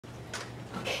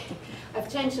I've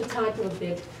changed the title a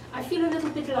bit. I feel a little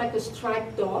bit like a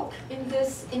striped dog in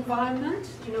this environment.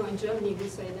 You know, in Germany we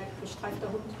say that, gestreifter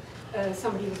Hund,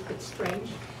 somebody who's a bit strange,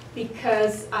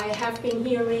 because I have been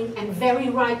hearing, and very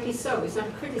rightly so, it's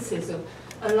not criticism,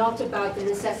 a lot about the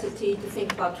necessity to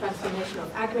think about transformation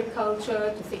of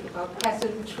agriculture, to think about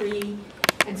peasantry,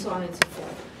 and so on and so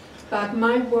forth. But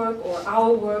my work, or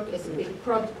our work, is a big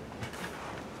project,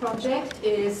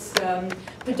 is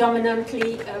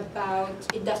predominantly about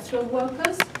industrial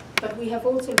workers, but we have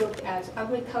also looked at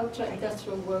agriculture,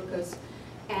 industrial workers,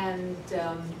 and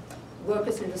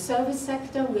workers in the service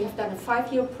sector. We have done a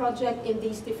 5-year project in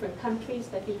these different countries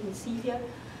that you can see here,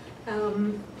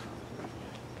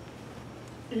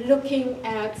 looking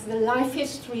at the life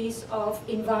histories of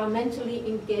environmentally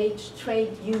engaged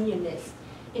trade unionists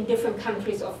in different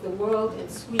countries of the world, in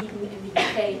Sweden, in the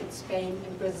UK, in Spain,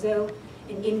 in Brazil,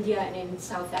 in India, and in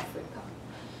South Africa.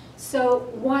 So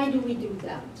why do we do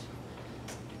that?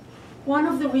 One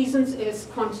of the reasons is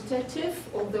quantitative,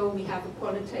 although we have a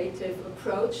qualitative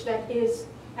approach. That is,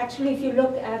 actually, if you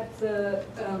look at the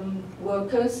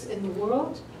workers in the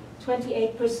world,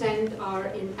 28% are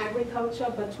in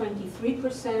agriculture, but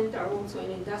 23% are also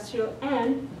in industrial,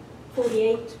 and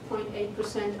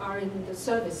 48.8% are in the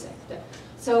service sector.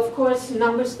 So, of course,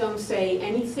 numbers don't say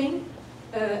anything,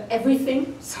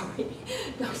 everything, sorry,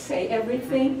 don't say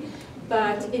everything,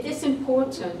 but it is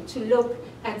important to look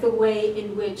at the way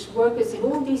in which workers in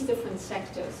all these different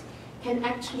sectors can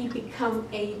actually become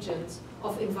agents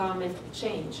of environmental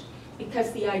change.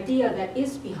 Because the idea that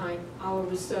is behind our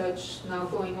research, now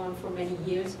going on for many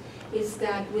years, is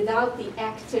that without the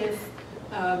active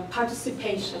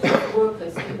participation of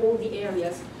workers in all the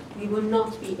areas, we will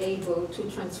not be able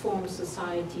to transform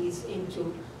societies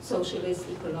into socialist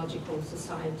ecological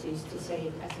societies, to say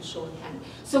it as a shorthand.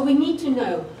 So we need to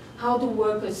know how do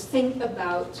workers think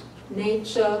about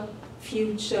nature,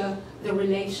 future, the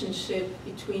relationship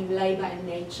between labor and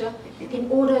nature, in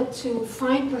order to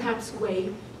find perhaps a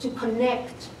way to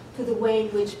connect to the way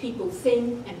in which people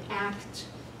think and act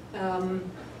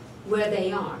where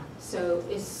they are. So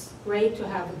it's great to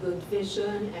have a good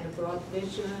vision and a broad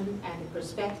vision and a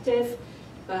perspective,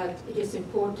 but it is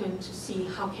important to see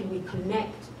how can we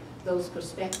connect those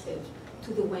perspectives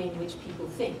to the way in which people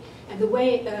think. And the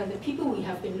way the people we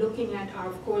have been looking at are,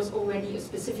 of course, already a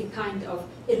specific kind of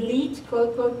elite,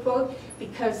 quote, quote, quote,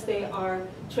 because they are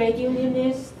trade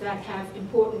unionists that have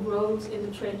important roles in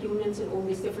the trade unions in all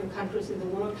these different countries in the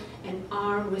world and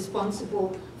are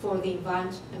responsible for the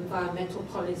environmental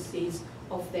policies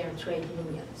of their trade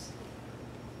unions.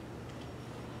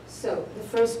 So the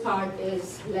first part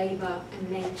is labor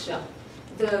and nature.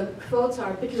 The quotes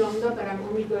are a bit longer, but I'm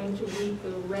only going to read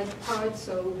the red part,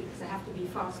 so because I have to be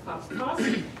fast, fast,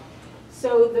 fast.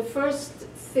 So the first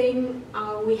thing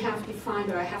we have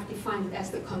defined, or I have defined as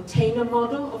the container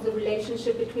model of the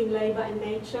relationship between labor and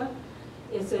nature,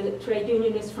 is a trade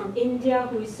unionist from India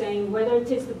who is saying whether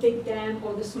it is the big dam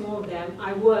or the small dam,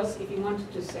 I was, if you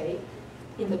wanted to say,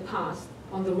 in the past,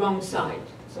 on the wrong side,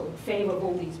 so in favor of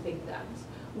all these big dams.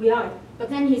 We are, but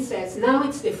then he says, now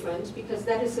it's different because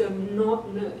that is a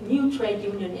new trade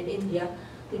union in India,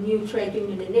 the New Trade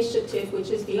Union Initiative,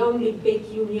 which is the only big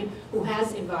union who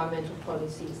has environmental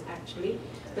policies, actually.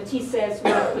 But he says,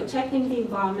 well, protecting the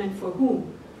environment for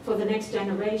whom? For the next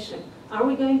generation. Are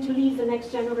we going to leave the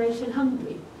next generation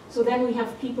hungry? So then we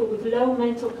have people with low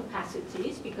mental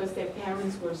capacities because their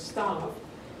parents were starved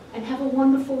and have a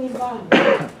wonderful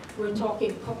environment. We're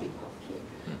talking poppycock here.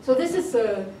 So this is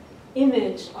a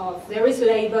image of there is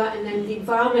labor and then the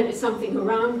environment is something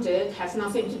around it, has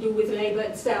nothing to do with labor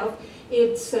itself.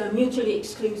 It's mutually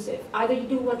exclusive. Either you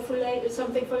do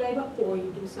something for labor or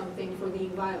you do something for the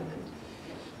environment.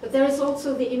 But there is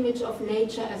also the image of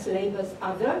nature as labor's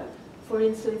other. For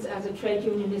instance, as a trade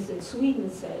unionist in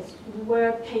Sweden says,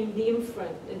 where came the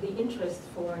interest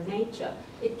for nature?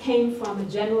 It came from a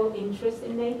general interest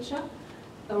in nature,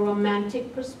 a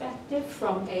romantic perspective,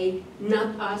 from a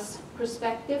not us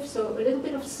perspective, so a little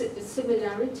bit of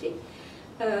similarity.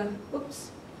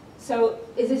 So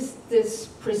it is this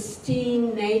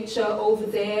pristine nature over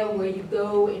there where you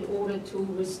go in order to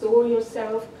restore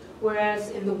yourself,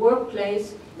 whereas in the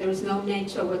workplace there is no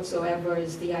nature whatsoever,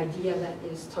 is the idea that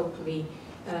is totally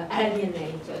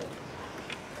alienated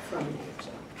from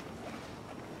nature.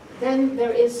 Then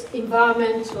there is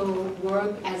environmental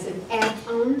work as an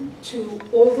add-on to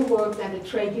all the work that a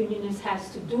trade unionist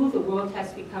has to do. The world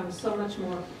has become so much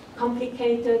more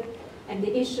complicated, and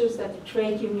the issues that the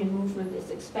trade union movement is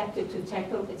expected to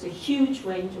tackle, it's a huge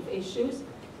range of issues,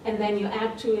 and then you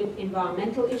add to it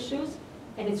environmental issues,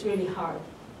 and it's really hard.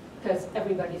 because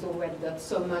everybody's already got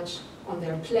so much on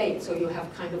their plate, so you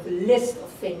have kind of a list of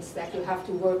things that you have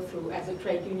to work through as a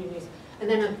trade unionist, and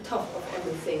then on top of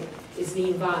everything is the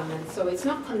environment. So it's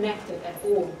not connected at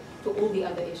all to all the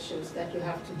other issues that you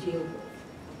have to deal with.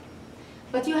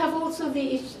 But you have also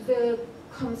the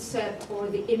concept or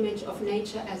the image of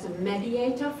nature as a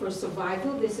mediator for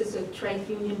survival. This is a trade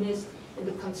unionist in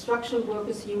the construction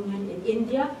workers union in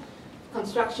India.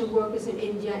 Construction workers in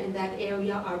India in that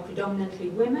area are predominantly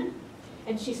women.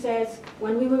 And she says,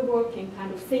 when we were working,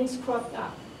 kind of things cropped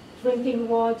up. Drinking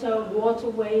water,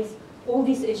 waterways, all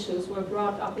these issues were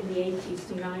brought up in the 80s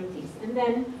to 90s. And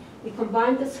then we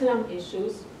combined the slum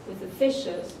issues with the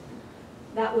fishers.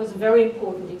 That was a very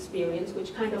important experience,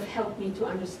 which kind of helped me to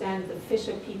understand the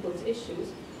fisher people's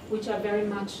issues, which are very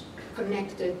much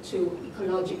connected to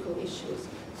ecological issues.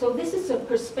 So this is a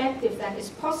perspective that is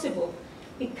possible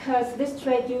because this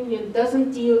trade union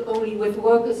doesn't deal only with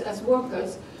workers as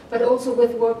workers, but also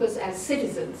with workers as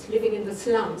citizens living in the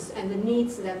slums and the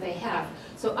needs that they have.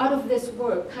 So out of this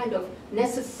work kind of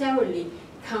necessarily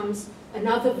comes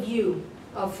another view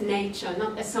of nature,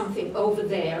 not as something over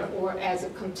there or as a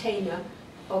container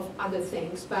of other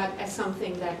things, but as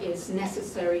something that is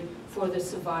necessary for the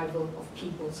survival of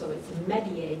people. So it's a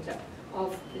mediator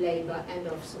of labor and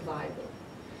of survival.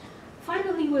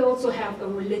 Finally, we also have a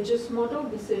religious model.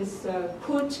 This is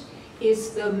CUT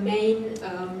is the main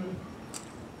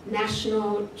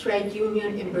national trade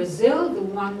union in Brazil, the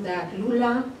one that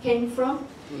Lula came from.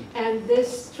 And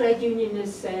this trade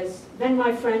unionist says, then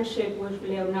my friendship with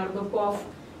Leonardo Boff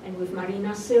and with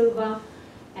Marina Silva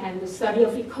and the study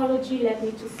of ecology led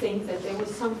me to think that there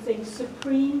was something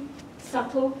supreme,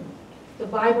 subtle. The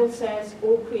Bible says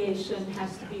all creation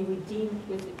has to be redeemed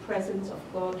with the presence of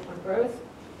God on earth.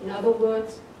 In other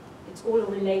words, it's all a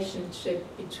relationship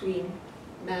between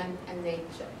man and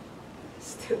nature.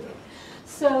 Still.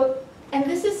 So, and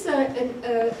this is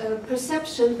a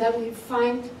perception that we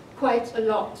find quite a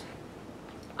lot.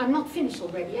 I'm not finished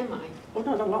already, am I? Oh,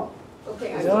 no.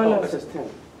 Okay, This is 10.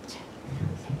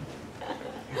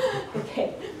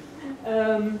 Okay.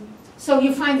 So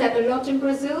you find that a lot in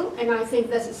Brazil, and I think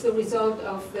this is the result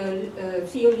of the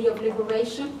theory of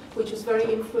liberation, which was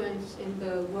very influenced in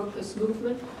the workers'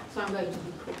 movement. So I'm going to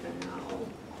be quicker now.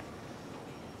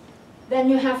 Then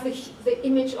you have the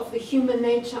image of the Human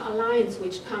Nature Alliance,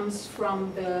 which comes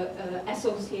from the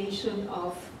Association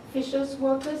of Fishers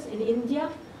Workers in India.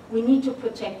 We need to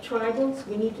protect tribals,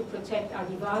 we need to protect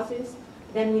Adivasis,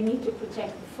 then we need to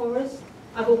protect the forest.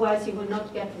 Otherwise, you will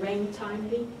not get rain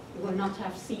timely, you will not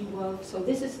have sea world. So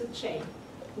this is the chain.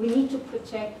 We need to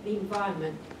protect the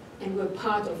environment, and we're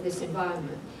part of this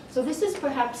environment. So this is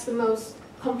perhaps the most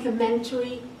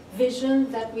complementary vision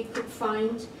that we could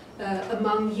find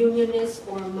among unionists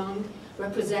or among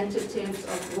representatives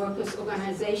of workers'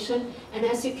 organization. And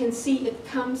as you can see, it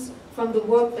comes from the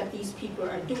work that these people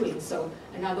are doing. So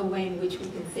another way in which we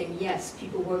can think, yes,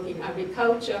 people work in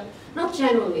agriculture, not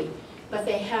generally, but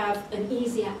they have an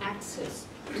easier access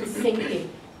to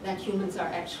thinking that humans are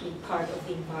actually part of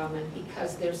the environment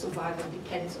because their survival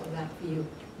depends on that view.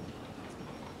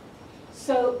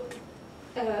 So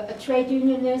a trade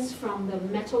unionist from the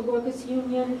Metal Workers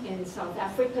Union in South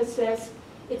Africa says,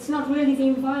 it's not really the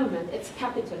environment, it's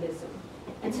capitalism.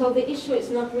 And so the issue is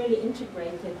not really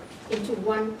integrated into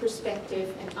one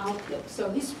perspective and outlook. So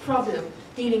his problem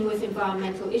dealing with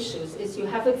environmental issues is you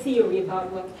have a theory about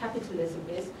what capitalism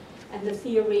is, and the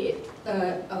theory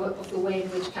of the way in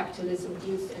which capitalism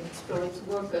deals and exploits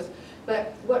workers.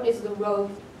 But what is the role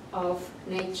of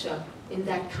nature in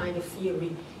that kind of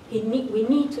theory? We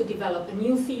need to develop a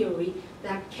new theory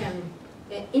that can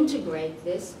integrate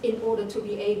this in order to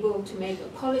be able to make a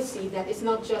policy that is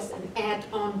not just an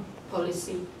add-on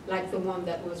policy like the one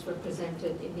that was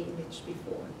represented in the image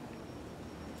before.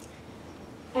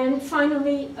 And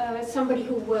finally, somebody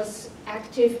who was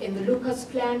active in the Lucas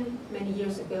Plan many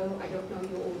years ago, I don't know,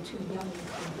 you're all too young, you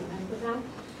can't remember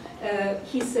that.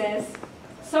 He says,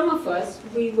 some of us,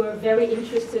 we were very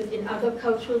interested in other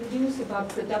cultural views about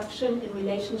production in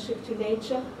relationship to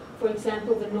nature. For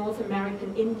example, the North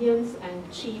American Indians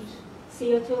and Chief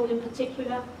Seattle in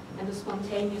particular, and the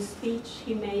spontaneous speech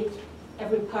he made,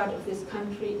 every part of this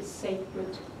country is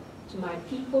sacred to my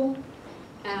people.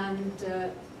 And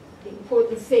the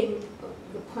important thing,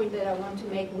 the point that I want to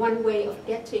make, one way of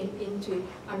getting into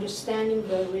understanding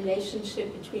the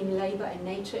relationship between labor and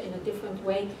nature in a different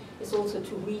way is also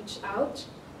to reach out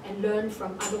and learn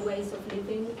from other ways of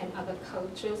living and other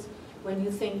cultures when you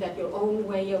think that your own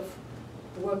way of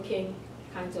working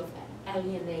kind of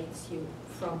alienates you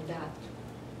from that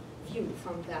view,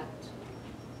 from that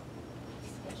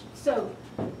discussion. So,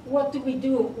 what do we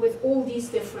do with all these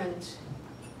different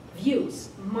views?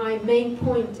 My main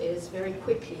point is, very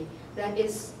quickly, that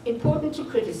it's important to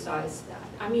criticize that.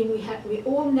 I mean, we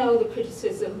all know the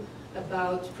criticism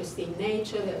about pristine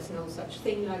nature. There's no such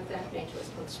thing like that. Nature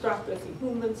is constructed through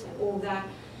humans and all that.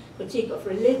 Critique of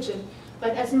religion.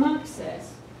 But as Marx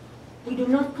says, we do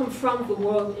not confront the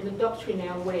world in a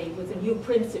doctrinaire way with a new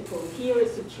principle. Here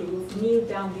is the truth, kneel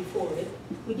down before it.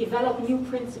 We develop new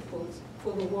principles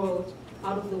for the world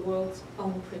out of the world's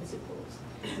own principles.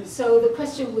 So the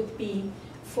question would be,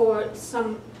 for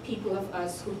some people of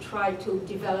us who try to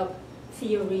develop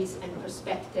theories and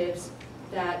perspectives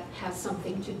that has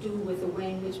something to do with the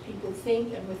way in which people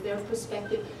think and with their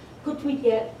perspective, could we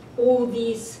get all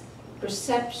these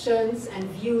perceptions and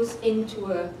views into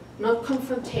a, not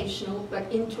confrontational,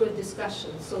 but into a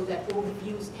discussion, so that all the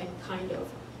views can kind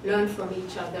of learn from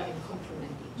each other and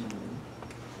complement each other.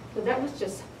 So that was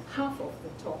just half of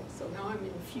the talk. So now I'm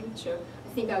in the future.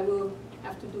 I think I will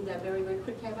have to do that very, very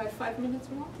quickly. Have I 5 minutes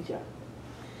more? Yeah.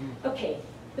 Okay,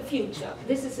 the future.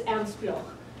 This is Ernst Bloch.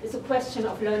 It's a question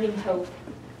of learning hope.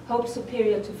 Hope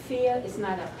superior to fear is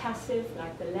neither passive,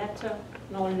 like the latter,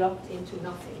 nor locked into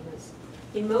nothingness.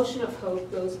 The emotion of hope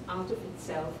goes out of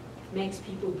itself, makes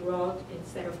people broad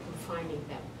instead of confining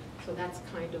them. So that's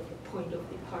kind of the point of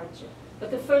departure.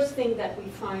 But the first thing that we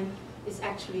find is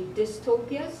actually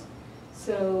dystopias.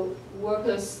 So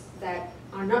workers that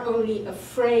are not only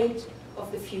afraid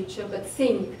of the future, but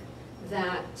think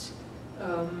that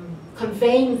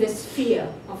conveying this fear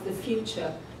of the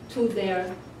future to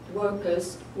their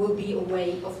workers will be a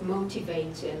way of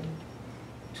motivating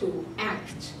to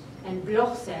act. And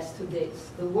Bloch says to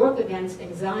this, the work against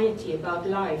anxiety about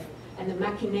life and the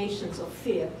machinations of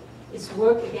fear is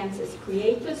work against its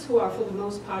creators, who are for the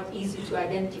most part easy to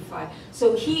identify.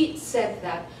 So he said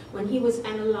that when he was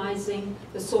analyzing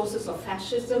the sources of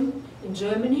fascism in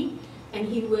Germany, and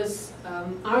he was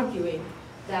arguing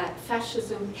that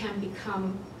fascism can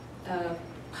become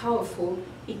powerful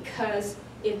because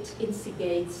it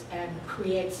instigates and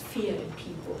creates fear in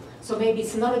people. So maybe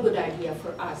it's not a good idea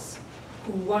for us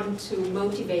who want to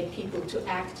motivate people to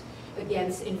act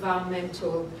against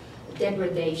environmental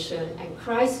degradation and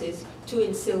crisis to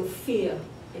instill fear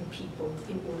in people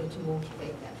in order to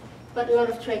motivate them. But a lot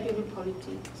of trade union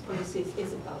policies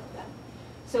is about that.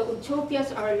 So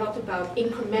utopias are a lot about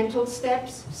incremental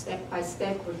steps. Step by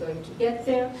step we're going to get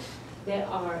there. There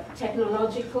are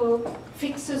technological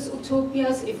fixes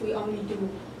utopias if we only do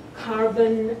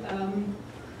carbon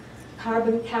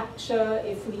capture,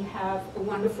 if we have a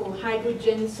wonderful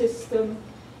hydrogen system.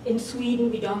 In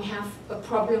Sweden, we don't have a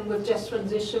problem with just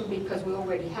transition because we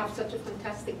already have such a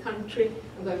fantastic country.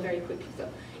 I'm going very quickly. So,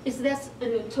 is this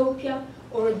an utopia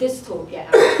or a dystopia?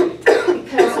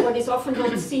 Because what is often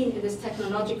not seen in this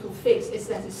technological fix is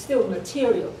that it's still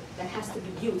material that has to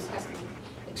be used, has to be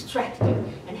extracted,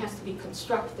 and has to be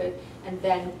constructed, and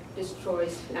then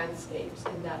destroys landscapes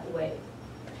in that way.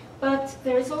 But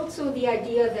there is also the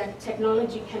idea that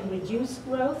technology can reduce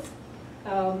growth.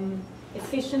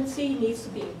 Efficiency needs to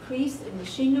be increased in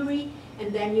machinery,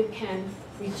 and then you can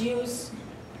reduce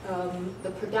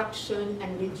the production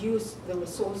and reduce the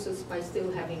resources by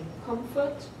still having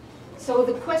comfort. So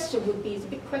the question would be, it's a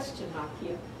big question mark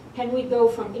here, can we go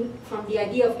from the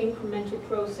idea of incremental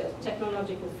process,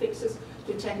 technological fixes,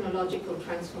 to technological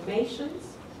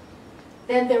transformations?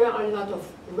 Then there are a lot of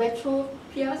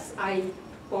retropias. I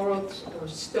borrowed or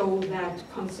stole that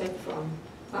concept from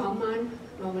Bauman.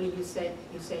 Normally you say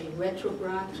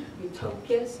retrograde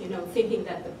utopias, thinking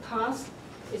that the past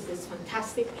is this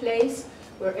fantastic place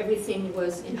where everything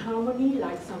was in harmony,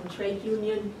 like some trade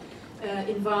union,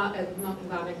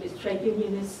 trade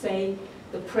unionists say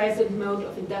the present mode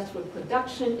of industrial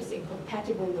production is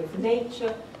incompatible with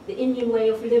nature. The Indian way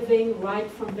of living, right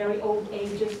from very old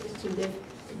ages, is to live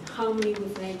in harmony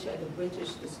with nature, and the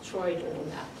British destroyed all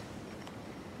that.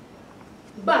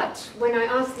 But when I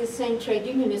asked the same trade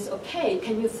unionists, okay,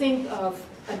 can you think of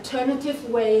alternative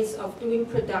ways of doing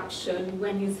production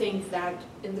when you think that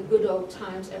in the good old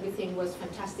times everything was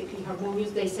fantastically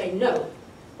harmonious? They say no,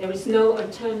 there is no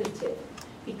alternative,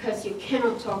 because you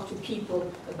cannot talk to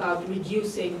people about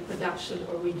reducing production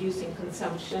or reducing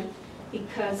consumption,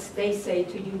 because they say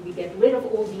to you, we get rid of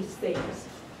all these things,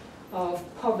 of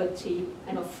poverty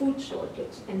and of food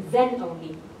shortage, and then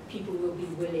only people will be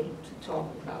willing to talk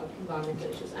about environmental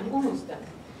issues. I'm almost done.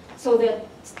 So there are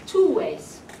two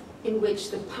ways in which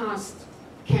the past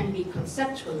can be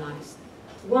conceptualized.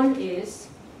 One is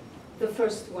the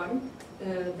first one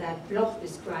that Bloch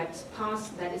describes,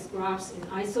 past that is grasped in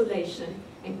isolation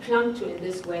and clung to in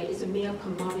this way is a mere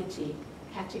commodity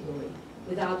category.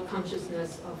 without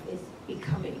consciousness of its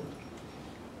becoming.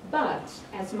 But,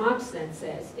 as Marx then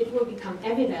says, it will become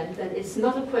evident that it's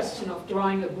not a question of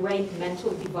drawing a great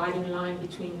mental dividing line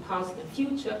between past and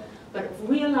future, but of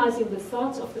realizing the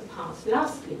thoughts of the past.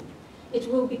 Lastly, it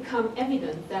will become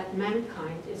evident that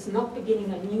mankind is not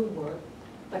beginning a new work,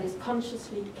 but is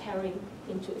consciously carrying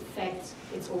into effect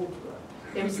its old work.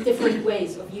 There's different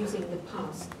ways of using the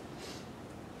past.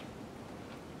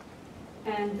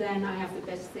 And then I have the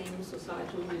best thing,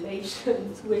 societal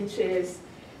relations, which is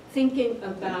thinking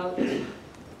about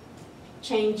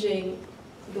changing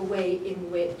the way in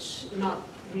which not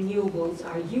renewables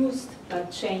are used,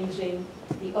 but changing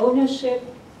the ownership,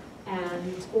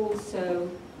 and also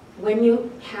when you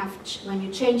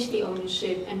change the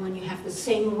ownership and when you have the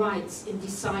same rights in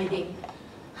deciding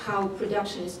how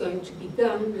production is going to be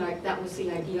done, like that was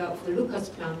the idea of the Lucas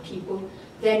Plan people,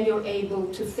 then you're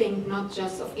able to think not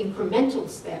just of incremental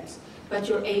steps, but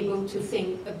you're able to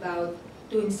think about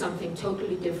doing something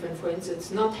totally different. For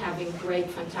instance, not having great,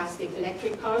 fantastic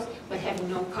electric cars, but having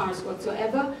no cars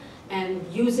whatsoever, and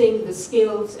using the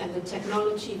skills and the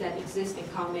technology that exist in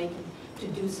car making to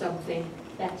do something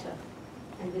better.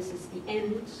 And this is the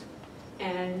end.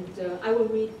 And I will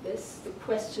read this. The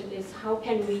question is, how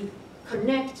can we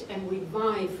connect and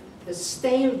revive the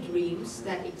stale dreams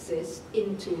that exist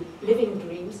into living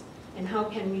dreams, and how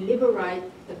can we liberate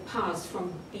the past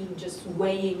from being just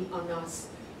weighing on us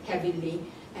heavily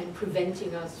and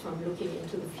preventing us from looking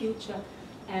into the future,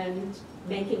 and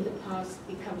making the past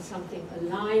become something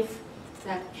alive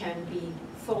that can be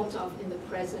thought of in the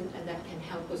present and that can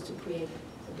help us to create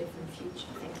a different future.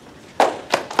 Thank you.